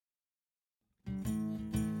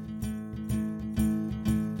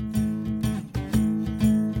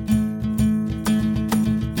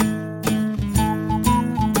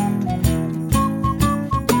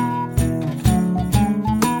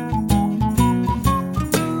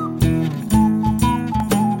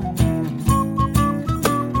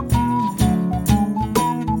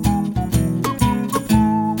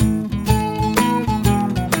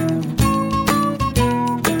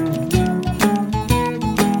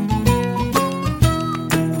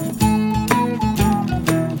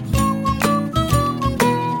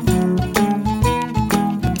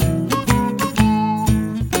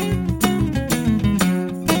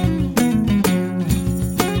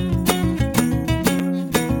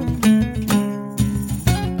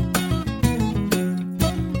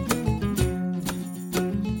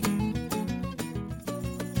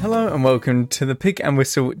welcome to the Pig and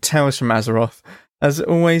Whistle Tales from Azeroth. As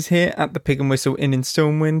always, here at the Pig and Whistle Inn in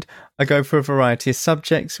Stormwind, I go for a variety of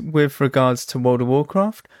subjects with regards to World of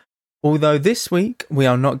Warcraft. Although this week we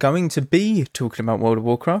are not going to be talking about World of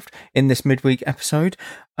Warcraft in this midweek episode,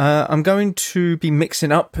 I'm going to be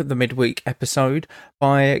mixing up the midweek episode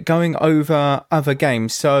by going over other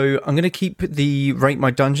games. So I'm going to keep the Rate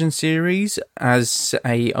My Dungeon series as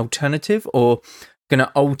a alternative, or going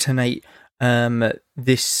to alternate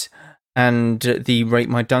this and the Rate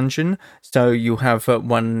My Dungeon. So you'll have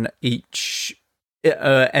one each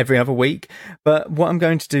every other week. But what I'm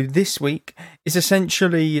going to do this week is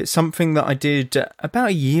essentially something that I did about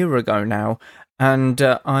a year ago now, and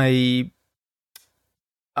I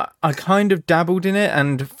kind of dabbled in it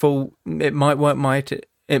and thought it might work,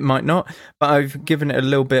 it might not, but I've given it a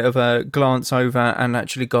little bit of a glance over and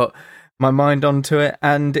actually got my mind onto it,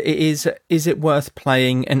 and it is it worth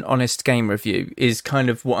playing? An honest game review is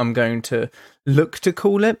kind of what I'm going to look to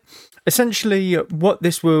call it. Essentially, what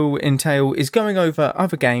this will entail is going over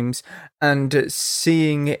other games and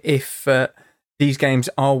seeing if these games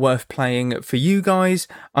are worth playing for you guys.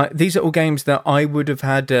 These are all games that I would have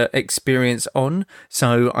had experience on,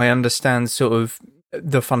 so I understand sort of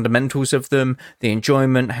the fundamentals of them, the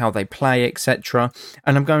enjoyment, how they play, etc.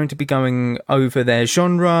 And I'm going to be going over their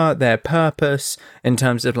genre, their purpose, in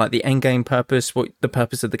terms of like the end game purpose, what the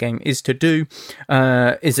purpose of the game is to do.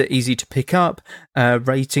 Is it easy to pick up?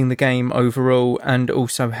 Rating the game overall, and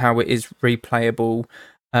also how it is replayable,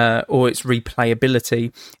 or its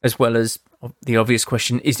replayability, as well as the obvious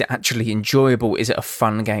question, is it actually enjoyable? Is it a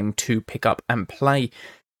fun game to pick up and play?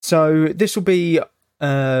 So this will be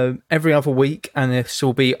every other week, and this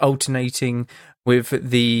will be alternating with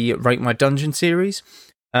the Rate My Dungeon series.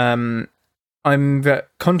 I'm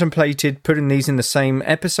contemplated putting these in the same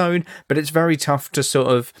episode, but it's very tough to sort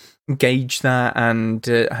of gauge that and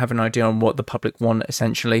have an idea on what the public want,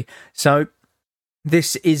 essentially. So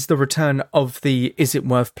this is the return of the Is It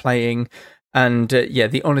Worth Playing? And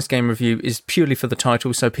the Honest Game Review is purely for the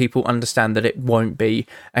title, so people understand that it won't be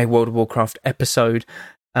a World of Warcraft episode.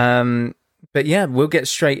 But yeah, we'll get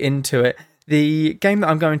straight into it. The game that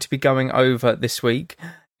I'm going to be going over this week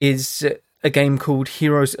is a game called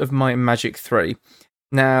Heroes of Might and Magic 3.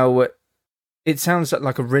 Now, it sounds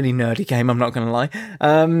like a really nerdy game, I'm not going to lie.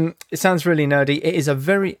 It sounds really nerdy. It is not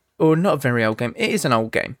a very old game. It is an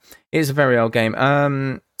old game. It is a very old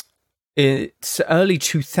game. It's early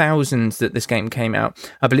 2000s that this game came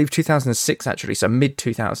out. I believe 2006, actually, so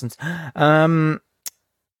mid-2000s.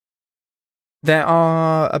 There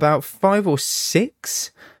are about 5 or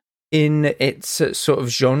 6 in its sort of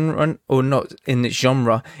genre, or not in its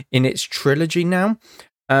genre, in its trilogy now.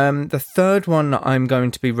 The third one I'm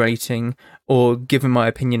going to be rating or giving my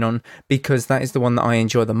opinion on, because that is the one that I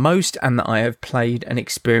enjoy the most and that I have played and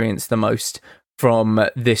experienced the most from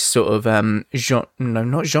this sort of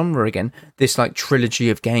this like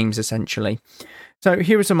trilogy of games, essentially. So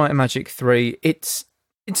Heroes of Might and Magic 3, it's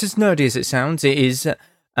as nerdy as it sounds. It is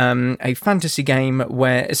a fantasy game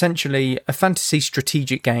where essentially a fantasy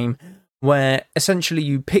strategic game where essentially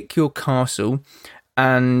you pick your castle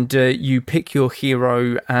and you pick your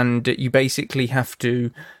hero, and you basically have to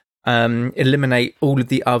eliminate all of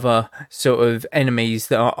the other sort of enemies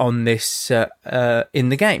that are on this in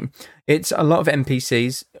the game. It's a lot of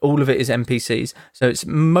NPCs. All of it is NPCs, so it's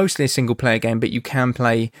mostly a single player game, but you can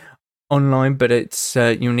play online, but it's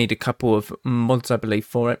you'll need a couple of mods, I believe,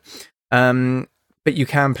 for it. But you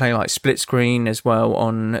can play like split screen as well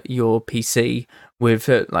on your PC with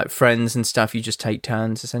like friends and stuff. You just take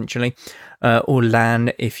turns, essentially. Or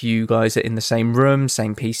LAN, if you guys are in the same room,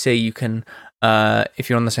 same PC, you can,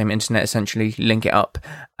 if you're on the same internet, essentially link it up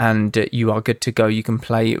and you are good to go. You can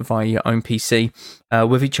play via your own PC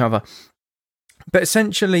with each other. But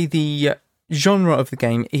essentially the genre of the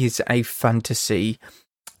game is a fantasy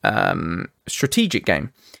strategic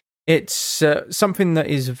game. It's something that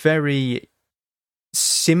is very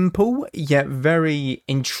simple yet very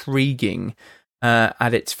intriguing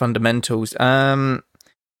at its fundamentals. The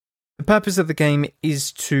purpose of the game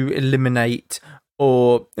is to eliminate,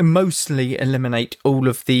 or mostly eliminate, all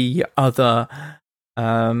of the other what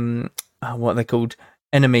are they called,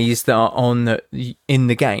 enemies that are in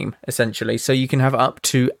the game, essentially. So you can have up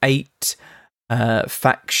to 8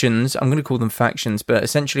 factions. I'm going to call them factions, but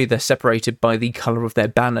essentially they're separated by the colour of their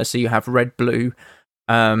banner. So you have red, blue,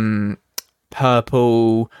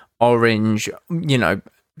 purple, orange,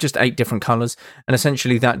 just 8 different colours, and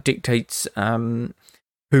essentially that dictates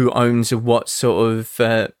who owns what sort of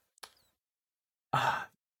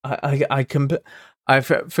I've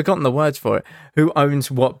forgotten the words for it. Who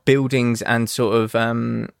owns what buildings and sort of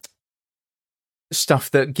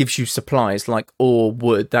stuff that gives you supplies like ore,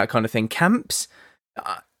 wood, that kind of thing. Camps,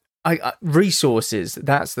 resources.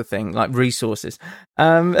 That's the thing, like resources.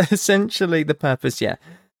 Essentially, the purpose. Yeah.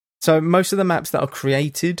 So most of the maps that are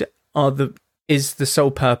created is the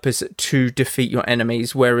sole purpose to defeat your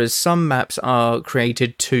enemies, whereas some maps are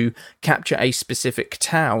created to capture a specific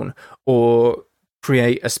town or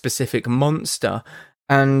create a specific monster.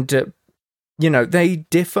 And they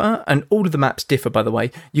differ, and all of the maps differ, by the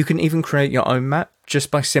way. You can even create your own map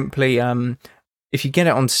just by simply, if you get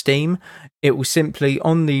it on Steam, it will simply,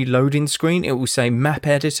 on the loading screen, it will say map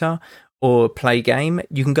editor or play game.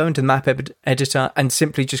 You can go into the map editor and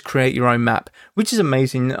simply just create your own map, which is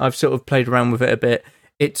amazing. I've sort of played around with it a bit.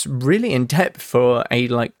 It's really in depth for a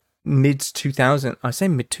mid-2000, I say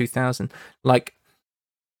mid-2000,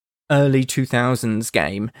 early 2000s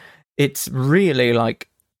game. It's really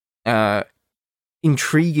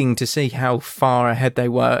intriguing to see how far ahead they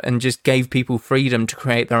were and just gave people freedom to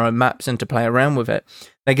create their own maps and to play around with it.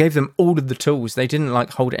 They gave them all of the tools. They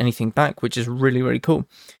didn't hold anything back, which is really, really cool.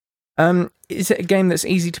 Is it a game that's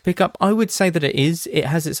easy to pick up? I would say that it is. It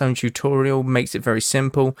has its own tutorial, makes it very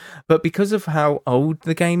simple, but because of how old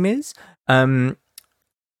the game is, and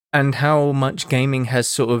how much gaming has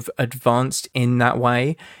sort of advanced in that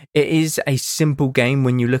way, it is a simple game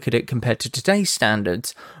when you look at it compared to today's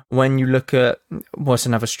standards. When you look at what's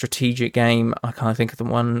another strategic game, I can't think of the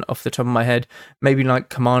one off the top of my head, maybe like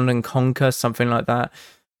Command and Conquer, something like that.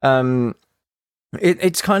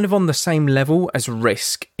 It's kind of on the same level as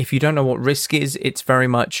Risk. If you don't know what Risk is, it's very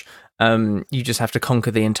much you just have to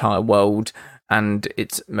conquer the entire world, and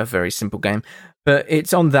it's a very simple game. But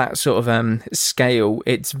it's on that sort of scale.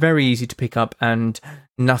 It's very easy to pick up, and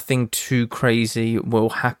nothing too crazy will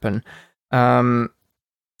happen.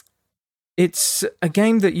 It's a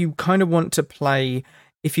game that you kind of want to play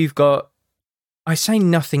if you've got, I say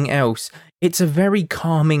nothing else, it's a very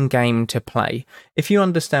calming game to play. If you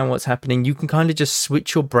understand what's happening, you can kind of just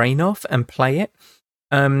switch your brain off and play it.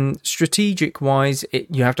 Strategic-wise,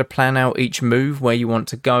 you have to plan out each move, where you want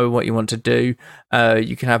to go, what you want to do.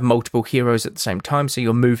 You can have multiple heroes at the same time, so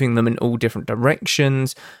you're moving them in all different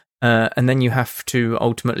directions. And then you have to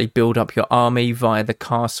ultimately build up your army via the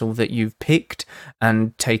castle that you've picked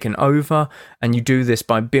and taken over. And you do this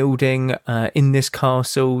by building in this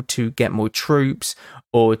castle to get more troops,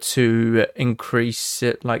 or to increase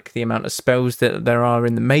the amount of spells that there are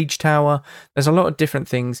in the mage tower. There's a lot of different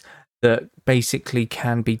things that basically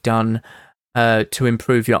can be done to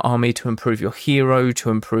improve your army, to improve your hero, to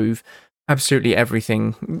improve absolutely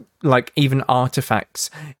everything. Like even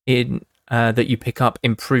artifacts in that you pick up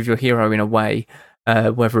improve your hero in a way,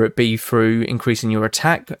 whether it be through increasing your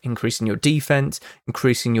attack, increasing your defense,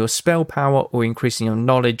 increasing your spell power, or increasing your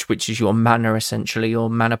knowledge, which is your mana, essentially, your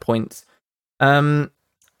mana points.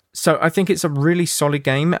 So I think it's a really solid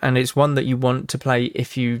game, and it's one that you want to play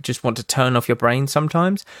if you just want to turn off your brain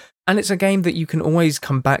sometimes. And it's a game that you can always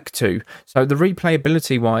come back to. So the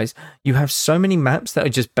replayability-wise, you have so many maps that are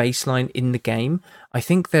just baseline in the game. I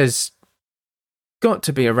think there's got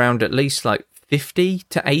to be around at least 50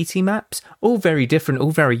 to 80 maps, all very different,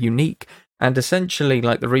 all very unique. And essentially,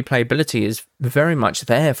 the replayability is very much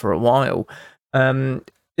there for a while.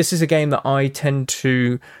 This is a game that I tend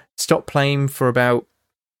to stop playing for about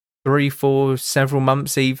 3, 4, several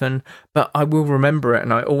months even, but I will remember it,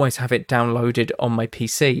 and I always have it downloaded on my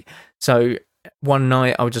PC. So one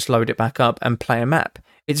night I'll just load it back up and play a map.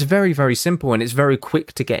 It's very, very simple, and it's very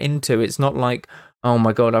quick to get into. It's not like, oh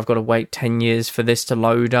my god, I've got to wait 10 years for this to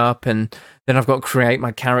load up, and then I've got to create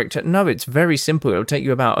my character. No, it's very simple. It'll take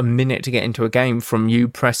you about a minute to get into a game from you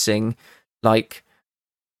pressing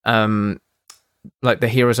the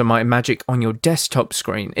Heroes of Might and Magic on your desktop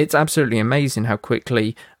screen. It's absolutely amazing how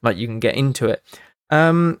quickly you can get into it.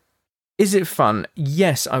 Is it fun?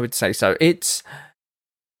 Yes, I would say so. It's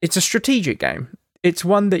a strategic game. It's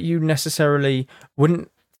one that you necessarily wouldn't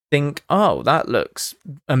think, oh, that looks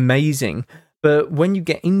amazing. But when you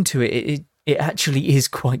get into it, it actually is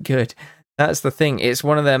quite good. That's the thing. It's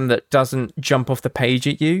one of them that doesn't jump off the page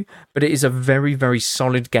at you, but it is a very, very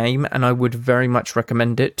solid game, and I would very much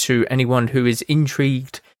recommend it to anyone who is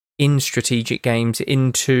intrigued in strategic games,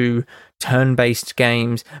 into turn-based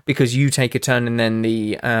games, because you take a turn and then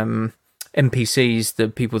the NPCs, the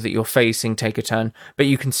people that you're facing, take a turn, but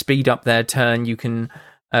you can speed up their turn. You can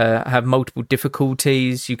have multiple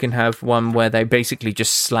difficulties. You can have one where they basically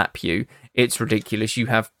just slap you. It's ridiculous. You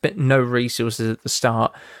have no resources at the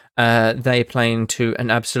start. They're playing to an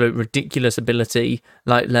absolute ridiculous ability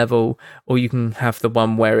level, or you can have the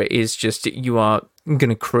one where it is just you are going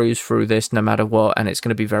to cruise through this no matter what, and it's going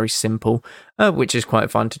to be very simple, which is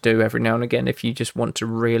quite fun to do every now and again if you just want to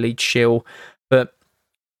really chill. But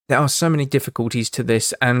there are so many difficulties to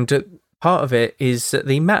this, and part of it is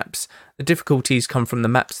the maps. The difficulties come from the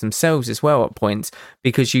maps themselves as well at points,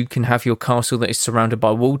 because you can have your castle that is surrounded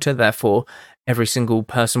by water, therefore every single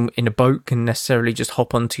person in a boat can necessarily just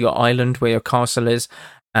hop onto your island where your castle is,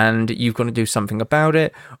 and you've got to do something about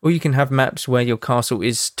it. Or you can have maps where your castle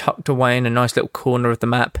is tucked away in a nice little corner of the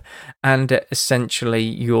map, and essentially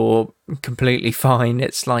you're completely fine.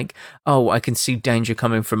 It's like, oh, I can see danger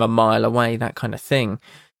coming from a mile away, that kind of thing.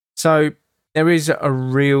 So there is a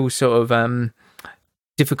real sort of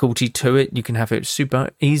difficulty to it. You can have it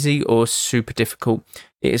super easy or super difficult.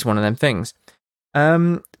 It is one of them things.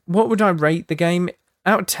 What would I rate the game?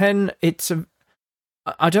 Out of 10,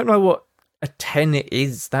 I don't know what a 10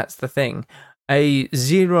 is, that's the thing. A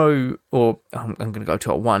 0, or I'm going to go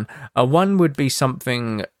to a 1. A 1 would be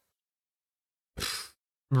something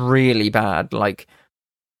really bad, like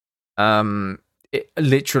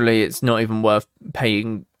it's not even worth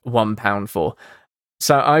paying £1 for.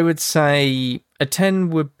 So I would say a 10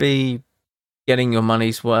 would be getting your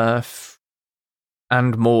money's worth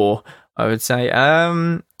and more. I would say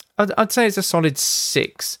I'd say it's a solid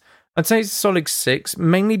 6. I'd say it's a solid 6,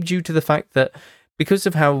 mainly due to the fact that because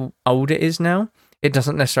of how old it is now, it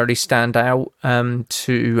doesn't necessarily stand out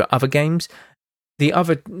to other games. The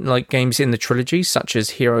other games in the trilogy, such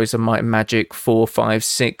as Heroes of Might and Magic 4, 5,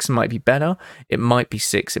 6, might be better. It might be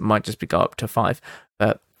 6. It might just be go up to 5.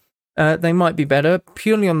 But they might be better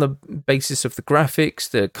purely on the basis of the graphics.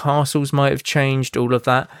 The castles might have changed, all of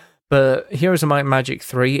that. But Heroes of Might and Magic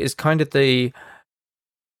 3 is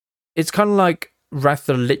it's kind of like Wrath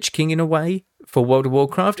of the Lich King in a way for World of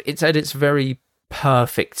Warcraft. It's at its very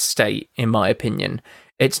perfect state, in my opinion.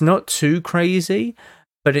 It's not too crazy,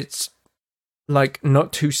 but it's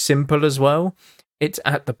not too simple as well. It's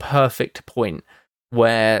at the perfect point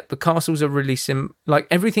where the castles are really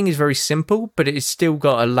everything is very simple, but it's still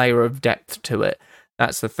got a layer of depth to it.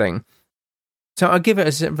 That's the thing. So I give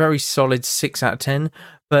it a very solid 6 out of 10,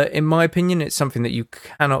 but in my opinion, it's something that you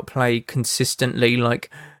cannot play consistently,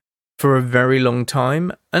 for a very long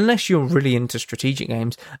time, unless you're really into strategic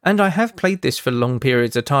games. And I have played this for long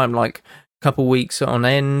periods of time, like a couple weeks on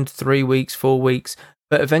end, 3 weeks, 4 weeks,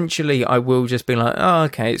 but eventually I will just be like, oh,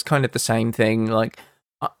 okay, it's kind of the same thing,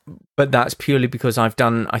 but that's purely because I've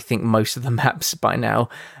done, I think, most of the maps by now,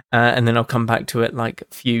 and then I'll come back to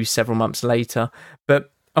it several months later.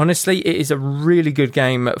 But honestly, it is a really good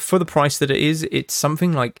game for the price that it is. It's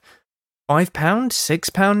something like £5,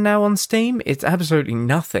 £6 now on Steam. It's absolutely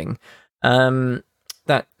nothing.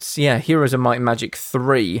 That's Heroes of Might and Magic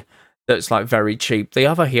 3. That's very cheap. The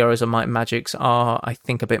other Heroes of Might and Magics are, I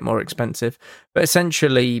think, a bit more expensive. But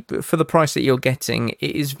essentially, for the price that you're getting,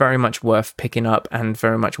 it is very much worth picking up and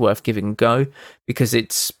very much worth giving a go, because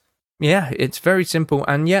it's very simple.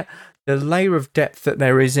 And yet, the layer of depth that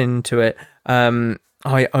there is into it,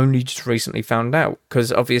 I only just recently found out,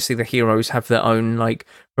 because obviously the heroes have their own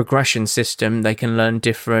progression system. They can learn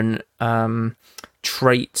different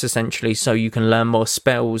traits, essentially, so you can learn more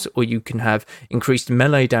spells, or you can have increased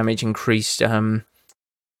melee damage, increased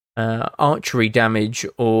archery damage,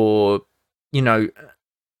 or you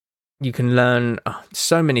can learn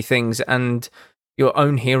so many things. And your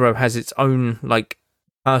own hero has its own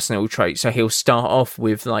personal trait, so he'll start off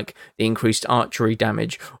with the increased archery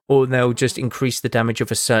damage, or they'll just increase the damage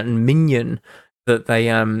of a certain minion that they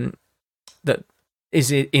that is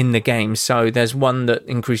in the game. So there's one that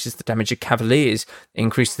increases the damage of cavaliers,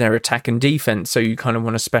 increases their attack and defense, so you kind of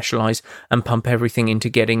want to specialize and pump everything into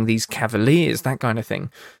getting these cavaliers, that kind of thing.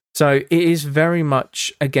 So it is very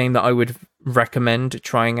much a game that I would recommend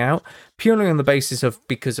trying out, purely on the basis of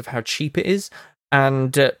because of how cheap it is,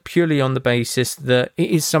 and purely on the basis that it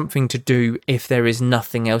is something to do if there is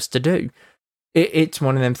nothing else to do. It's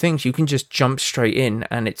one of them things, you can just jump straight in,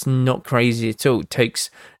 and it's not crazy at all. It takes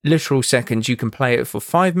literal seconds. You can play it for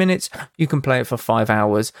 5 minutes, you can play it for 5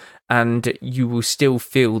 hours, and you will still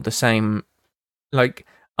feel the same,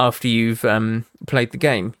 after you've played the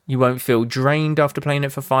game. You won't feel drained after playing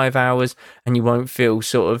it for 5 hours, and you won't feel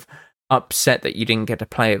sort of upset that you didn't get to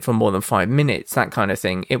play it for more than 5 minutes, that kind of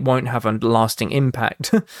thing. It won't have a lasting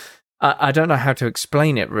impact. I don't know how to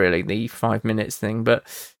explain it, really, the 5 minutes thing, but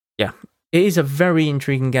yeah. It is a very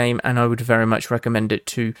intriguing game, and I would very much recommend it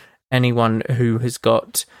to anyone who has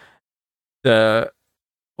got or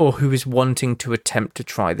who is wanting to attempt to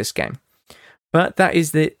try this game. But that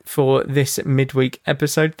is it for this midweek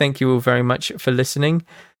episode. Thank you all very much for listening.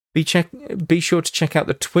 Be sure to check out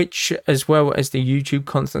the Twitch as well as the YouTube,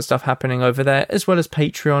 constant stuff happening over there, as well as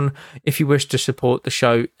Patreon if you wish to support the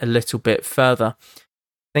show a little bit further.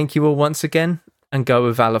 Thank you all once again, and go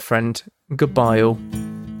with Valor, friend. Goodbye all.